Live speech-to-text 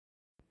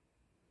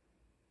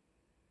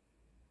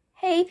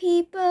Hey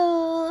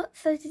people!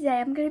 So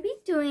today I'm gonna be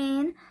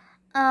doing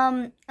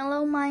a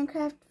little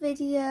Minecraft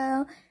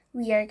video.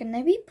 We are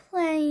gonna be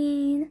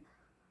playing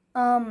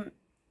some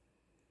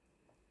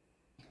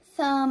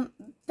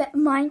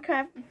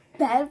Minecraft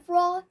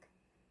Bedrock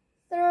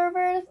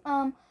servers.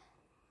 I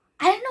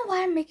don't know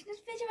why I'm making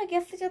this video. I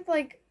guess it's just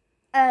like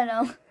I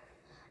don't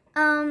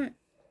know.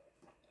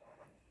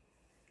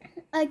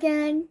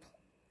 Again,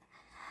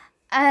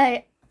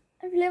 I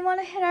really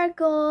want to hit our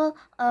goal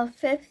of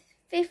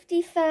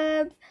 50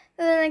 subs, so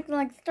then I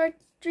can start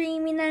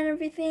streaming and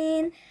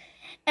everything,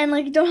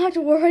 and don't have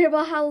to worry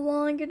about how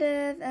long it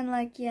is, and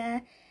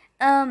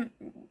yeah,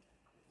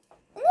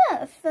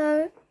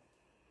 so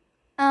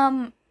I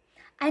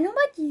know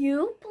about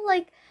you,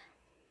 but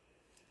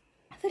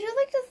so there's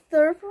the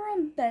server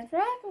on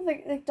Bedrock,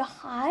 like the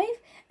Hive,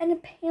 and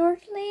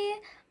apparently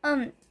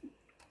I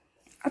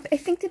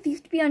think this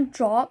used to be on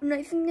Java. No,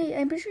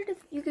 I'm pretty sure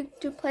you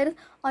could play this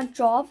on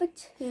Java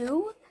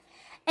too.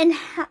 And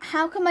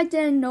how come I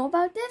didn't know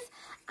about this?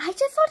 I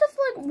just thought this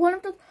was one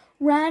of those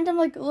random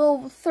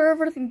little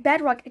servers in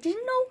Bedrock. I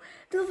didn't know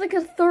there was a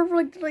server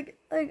I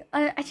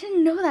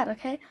didn't know that.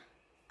 Okay,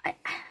 I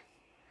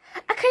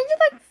kind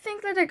of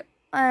think that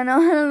I don't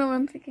know what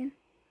I'm thinking.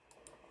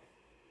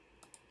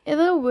 Is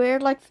it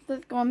weird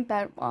this going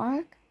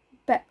Bedrock,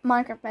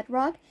 Minecraft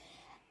Bedrock?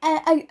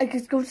 And I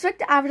just go straight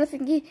to Avatar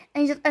thingy,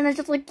 and I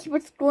just keep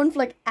it scrolling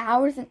for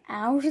hours and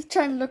hours, just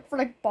trying to look for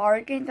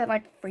bargains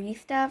and free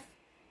stuff.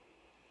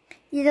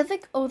 Yeah,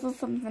 that's also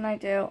something I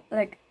do.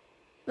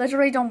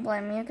 Literally, don't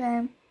blame me,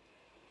 okay?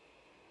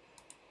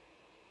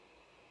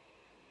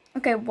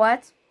 Okay,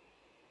 what?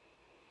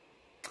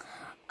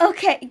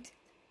 Okay,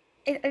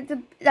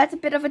 that's a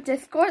bit of a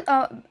Discord.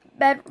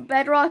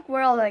 Bedrock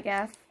World, I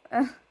guess.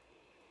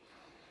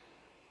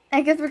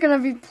 I guess we're gonna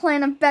be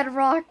playing a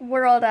Bedrock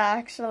World,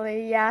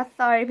 actually. Yeah,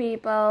 sorry,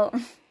 people.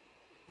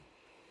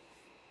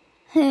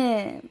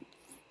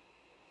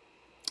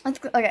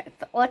 Okay,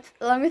 so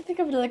let me think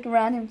of a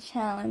random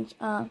challenge.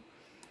 I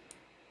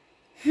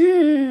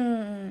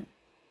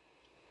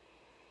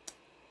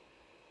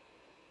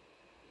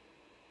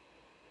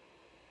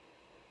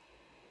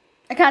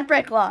can't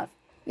break laws.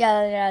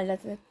 Yeah,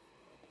 that's it.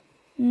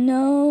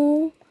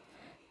 No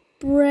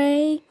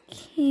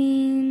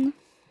breaking.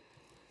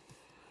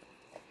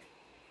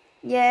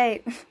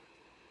 Yay.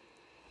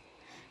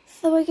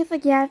 So I guess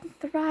yeah,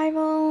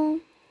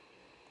 survival.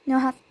 No,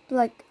 have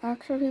to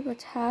actual people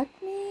attack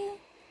me,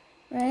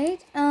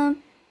 right?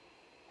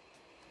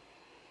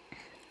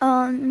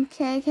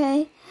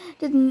 Okay.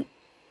 Didn't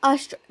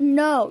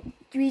no,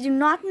 we do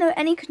not know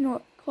any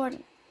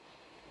coordinates.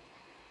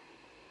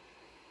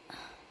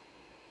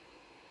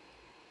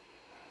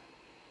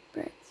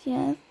 Bricks,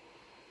 yes.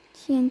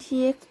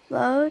 TNT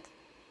explode.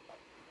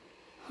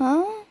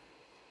 Huh?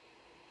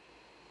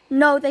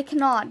 No, they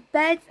cannot.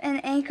 Beds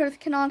and anchors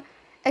cannot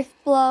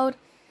explode.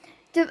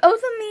 This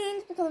also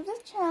means, because of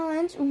this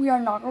challenge, we are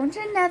not going to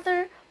the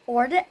Nether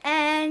or the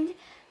End.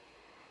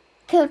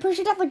 Because I'm pretty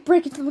sure that's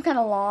breaking some kind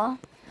of law.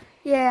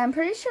 Yeah, I'm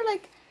pretty sure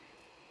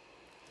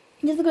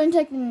this is going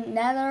to the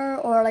Nether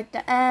or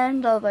the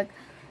End of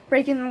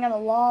breaking some kind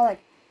of law.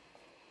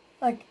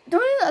 Do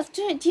you have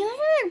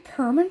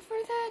permit for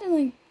that?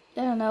 And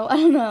I don't know.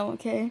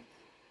 Okay,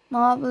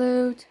 mob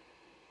loot.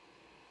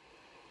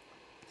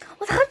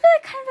 Well, that would be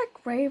kind of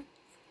grave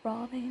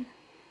robbing.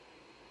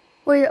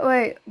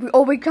 Wait.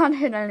 We can't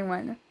hit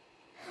anyone.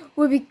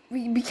 We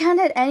can't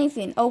hit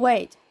anything. Oh,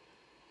 wait.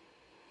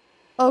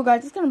 Oh, God,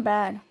 this is kind of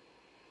bad.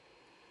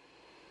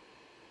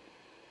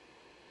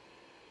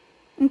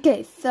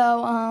 Okay,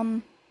 so,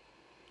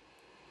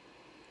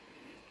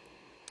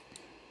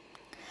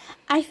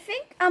 I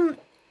think,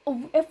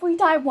 if we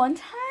die one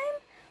time,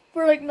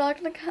 we're,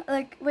 not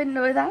gonna, wait,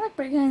 no, is that,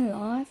 breaking any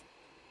laws?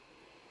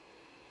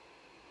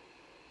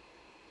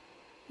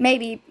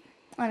 Maybe.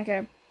 I don't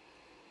care.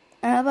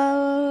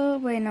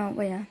 Wait,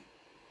 yeah.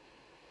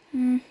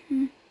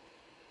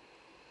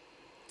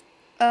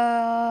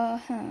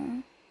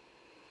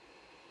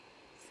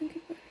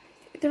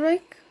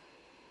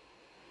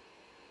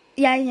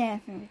 Yeah, I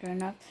think we're good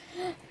enough.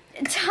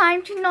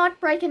 Time to not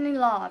break any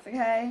laws,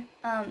 okay?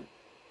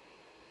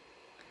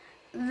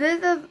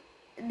 This is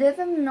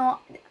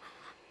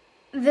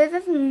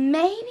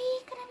maybe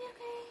gonna be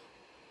okay.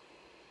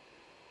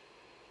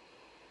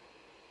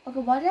 Okay,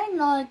 why did I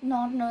not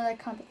know that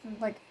compasses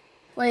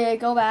wait,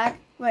 go back.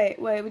 Wait,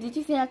 did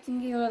you see that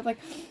thing? You were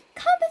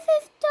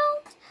compasses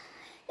don't.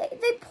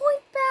 They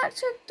point back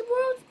to the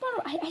world's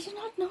bottom. I did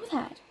not know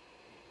that.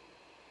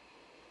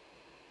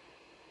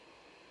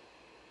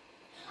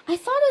 I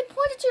thought they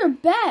pointed to your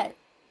bed.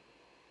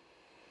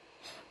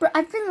 But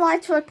I've been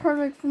lied to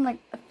perfect from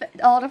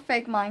all the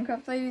fake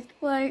Minecraft I used to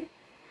play.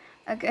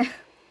 Okay.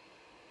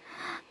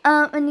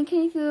 And in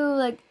case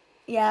you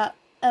yeah,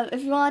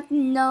 if you want to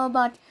know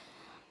about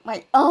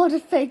all the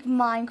fake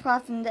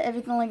Minecraft and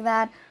everything like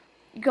that,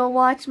 go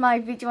watch my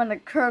video on the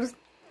cursed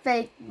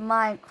fake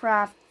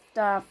Minecraft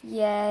stuff.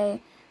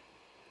 Yay.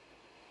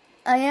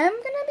 I am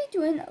gonna be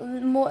doing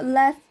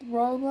less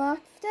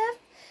Roblox stuff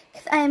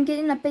because I am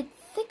getting a bit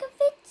sick of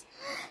it.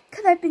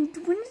 because I've been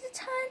doing it a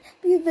ton.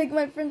 Because like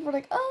my friends were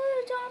like,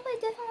 "Oh, do you want to play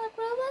this on like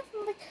Roblox?"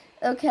 And I'm like,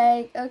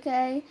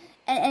 "Okay."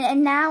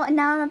 And now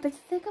I'm a bit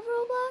sick of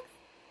Roblox.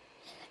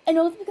 And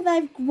also because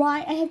I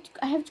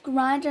have to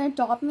grind and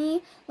adopt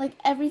me like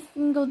every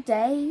single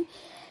day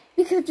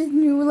because of this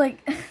new like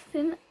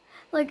thing.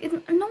 Like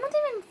no one's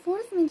even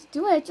forcing me to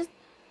do it.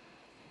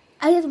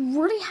 I just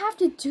really have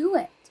to do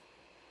it.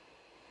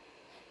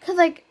 Cause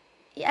like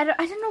I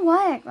don't know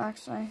why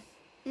actually.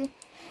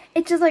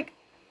 It's just like.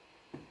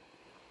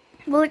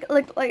 Well, I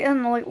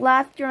don't know, like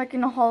last year, like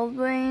in the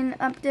Halloween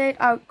update,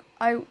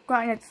 I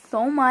grinded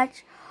so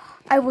much.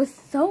 I was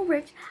so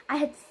rich. I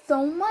had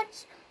so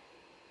much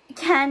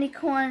candy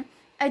corn.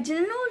 I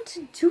didn't know what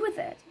to do with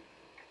it.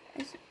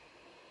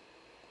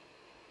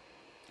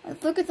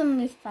 Let's look at some of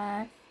these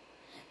facts.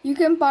 You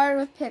can barter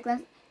with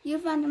piglins. You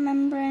found a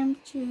membrane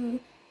to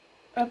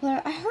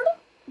repair. I heard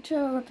to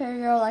repair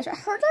your life. I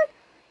heard like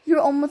you're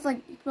almost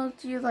like supposed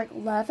to use like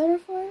leather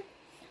for it.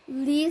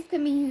 These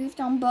can be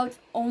used on boats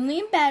only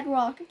in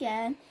Bedrock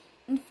again.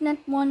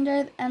 Infinite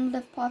wonders,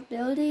 endless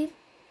possibilities.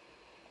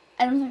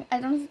 I don't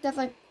think that's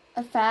like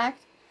a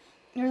fact.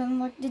 Or something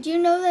like, did you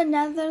know that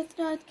nether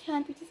stars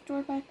can't be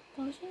destroyed by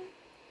propulsion?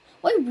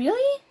 Wait,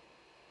 really?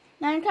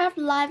 Minecraft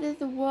Live is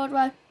the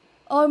worldwide.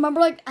 Oh, remember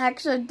like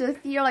actually this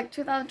year, like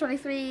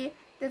 2023,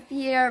 this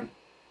year,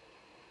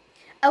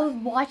 I was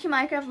watching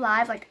Minecraft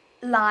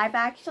live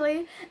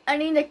actually. I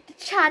mean like the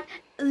chat,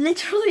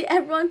 literally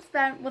everyone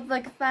was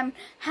like spam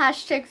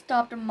hashtag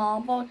stop the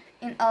mob vote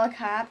in all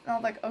caps, and I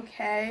was like,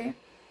 okay,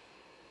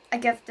 I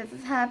guess this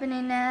is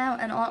happening now.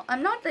 And all,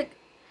 I'm not like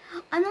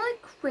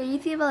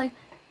crazy about like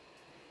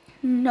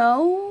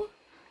no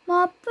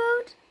mob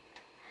vote,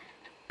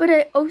 but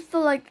I also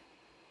like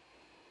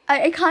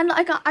I kind of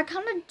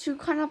do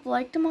kind of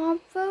like the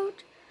mob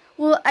vote.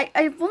 Well,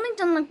 I've only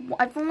done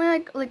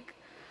like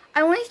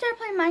I only started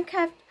playing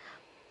Minecraft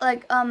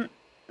like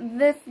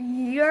this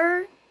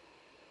year,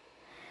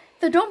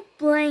 so don't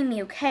blame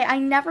me, okay? I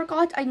never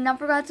got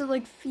to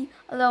like see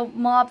the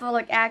mob vote,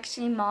 like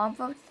actually mob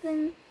vote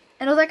thing,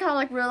 and it was like kind of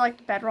like really like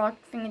the Bedrock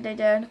thing that they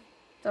did,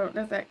 so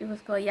it was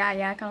cool. Yeah,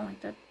 I kind of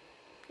liked it.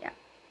 Yeah,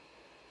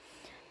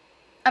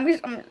 I'm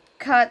gonna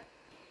cut.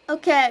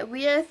 Okay,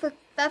 we are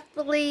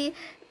successfully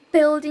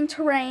building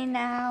terrain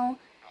now.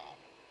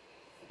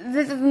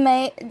 This is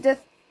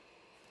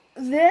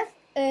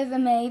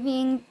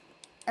amazing.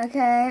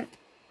 Okay.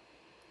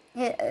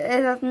 It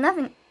has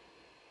nothing.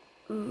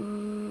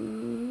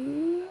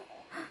 Ooh.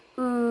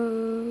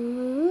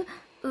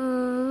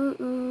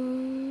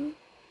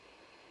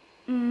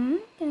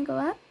 Can I go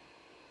up?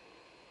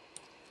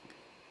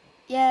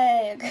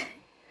 Yay. Okay.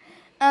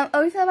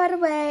 Also, by the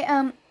way,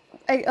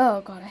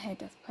 oh god, I hate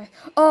this place.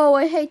 Oh,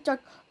 I hate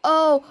dark.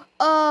 Oh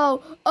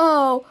god.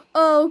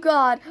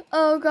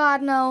 Oh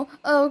god, no.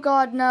 Oh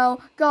god, no.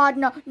 God,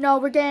 no. No,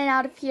 we're getting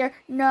out of here.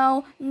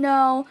 No.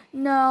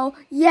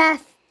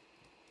 Yes.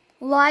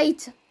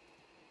 Light.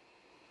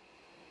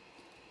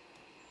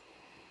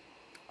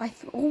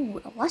 Oh,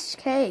 a lush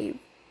cave.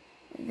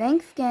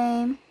 Thanks,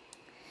 game.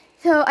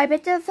 So I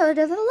bet there's a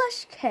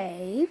lush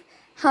cave.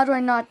 How do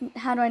I know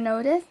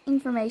this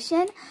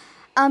information?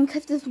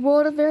 Because this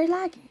world is very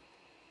laggy.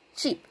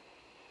 Cheap.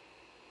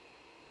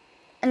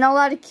 And not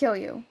allowed to kill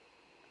you.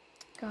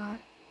 God.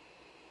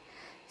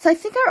 So I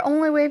think our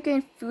only way of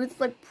getting food is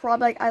like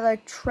probably like either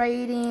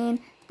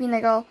trading, being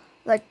like all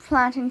like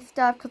planting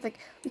stuff, because like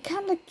we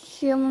can't like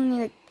kill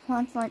any like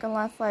plants like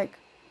unless like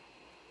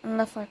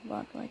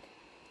what like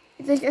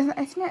it's like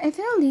is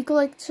it illegal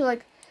like to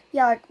like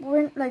yeah like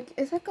we're like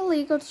it's like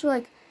illegal to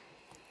like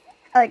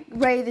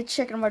raise a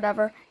chicken or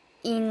whatever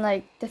in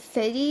like the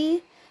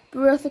city, but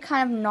we're also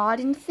kind of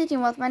not in the city.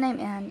 And what's my name?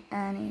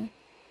 Annie.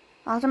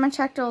 Last time I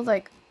checked, it was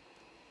like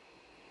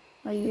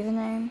my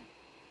username.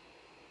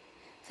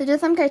 So there's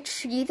some kind of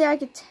tree there I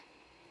could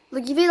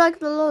like if you like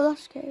the little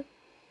lush cave.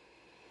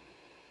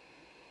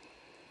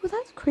 Oh,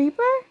 that's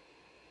creeper?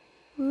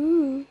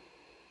 Ooh.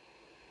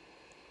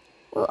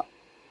 Well,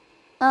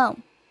 oh.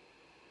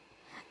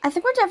 I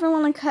think we're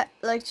definitely want to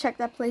check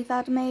that place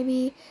out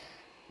maybe.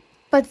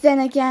 But then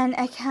again,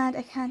 I can't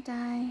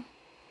die.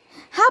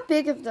 How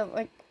big is the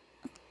wait,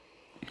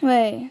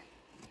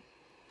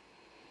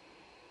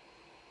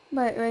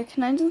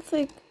 can I just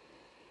like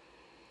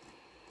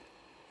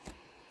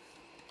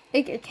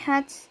it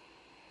can't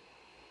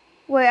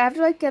wait, I have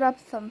to like get up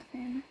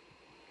something.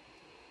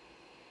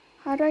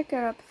 How do I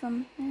get up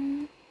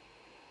something?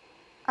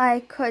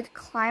 I could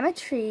climb a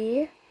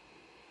tree.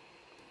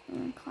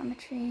 Climb a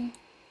tree.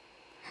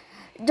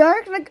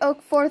 Dark like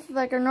oak forests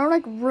like are not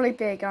like really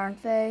big,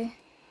 aren't they?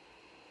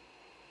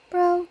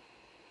 Bro.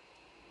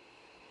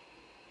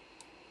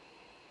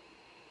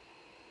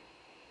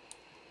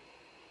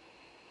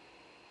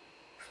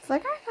 It's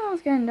like I thought it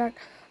was getting dark.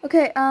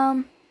 Okay,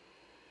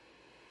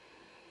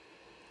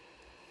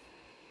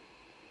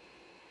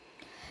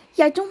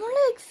 yeah, I don't want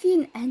to like see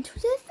an end to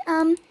this.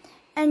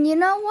 And you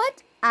know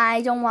what?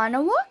 I don't want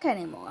to walk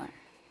anymore.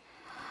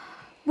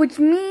 Which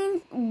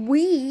means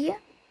we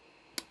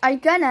are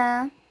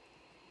gonna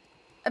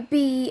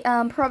be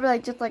probably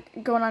like just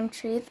like going on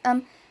trees.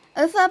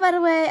 Also, by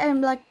the way,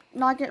 I'm like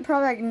not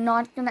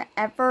gonna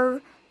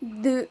ever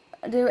do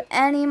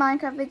any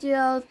Minecraft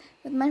videos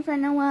with my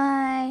friend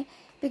Awai,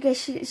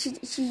 because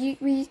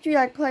we used to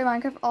like play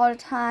Minecraft all the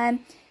time.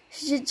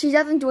 She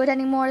doesn't do it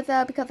anymore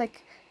though, because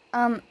like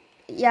Roblox.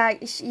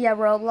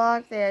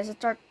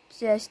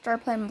 She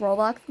started playing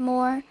Roblox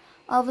more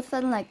all of a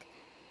sudden, like,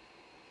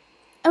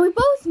 and we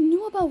both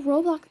knew about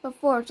Roblox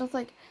before, just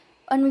like,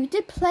 and we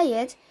did play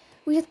it.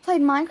 We just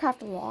played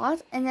Minecraft a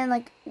lot, and then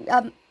like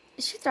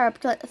she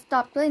stopped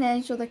playing it,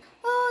 and she was like,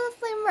 "Oh, let's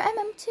play more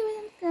MM2,"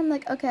 and I'm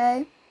like,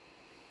 "Okay."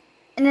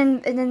 And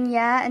then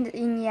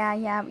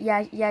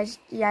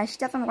she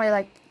doesn't really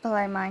like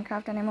play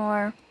Minecraft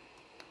anymore.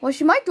 Well,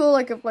 she might do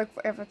it like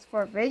if it's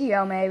for a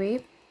video,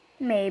 maybe.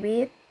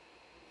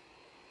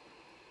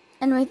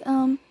 Anyways,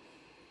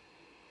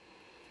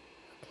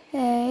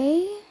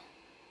 okay.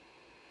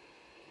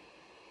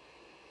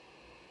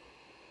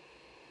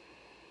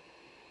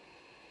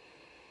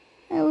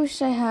 I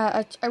wish I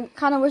had. I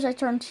kind of wish I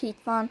turned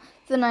cheats on,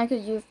 so then I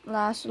could use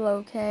flash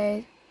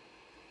locate.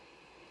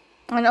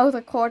 I know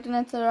the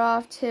coordinates are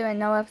off too. I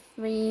know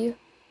F3,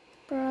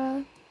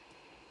 bruh.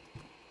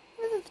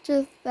 This is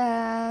just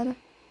sad.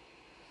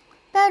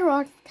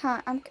 Bedrock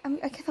can't. I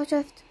guess I'll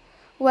just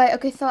wait.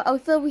 Okay, so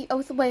we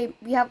also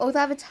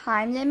have a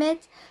time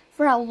limit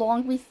for how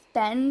long we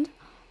spend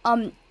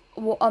in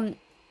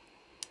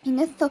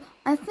this. So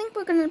I think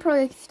we're gonna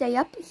probably stay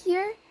up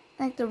here,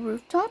 like the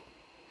rooftop.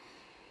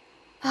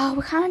 Oh,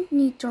 we kind of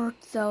need dirt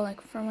though,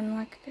 like for when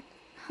like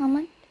how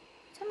much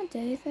time of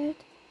day is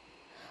it?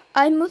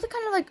 I'm also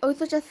kind of like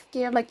also just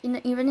scared, like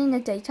even in the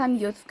daytime,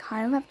 you just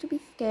kind of have to be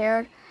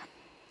scared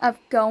of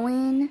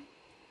going.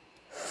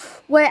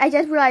 Wait, I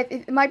just realized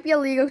it might be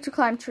illegal to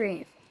climb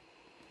trees.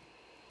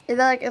 Is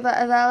that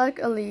like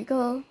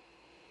illegal?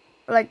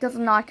 Or like does it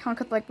not count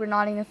because like we're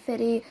not in a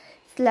city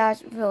 /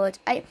 village?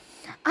 I'm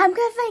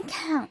gonna say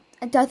count.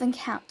 It doesn't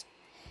count.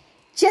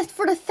 Just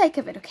for the sake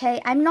of it, okay?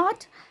 I'm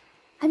not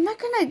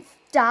gonna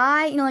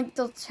die, you know, like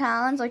the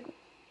challenge, like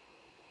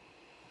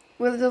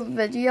with this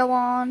video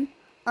on.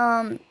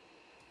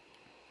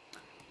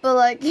 But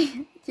like,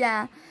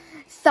 yeah.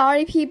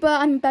 Sorry, people.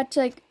 I'm about to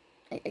like,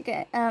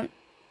 okay,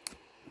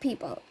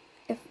 people.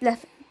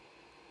 Listen,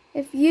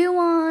 if you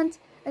want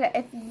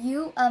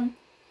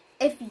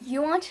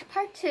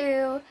part 2,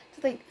 to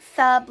like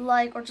sub,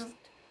 like, or just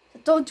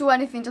don't do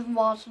anything, just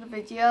watch the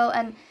video.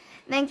 And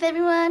thanks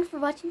everyone for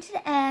watching to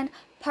the end.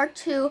 Part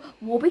 2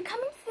 will be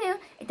coming soon.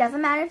 It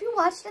doesn't matter if you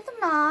watched it or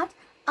not.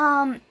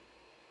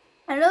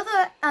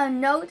 Another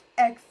note: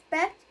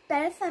 expect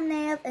better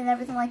thumbnails and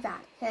everything like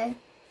that. Okay,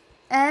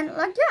 and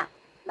like, yeah,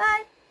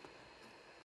 bye.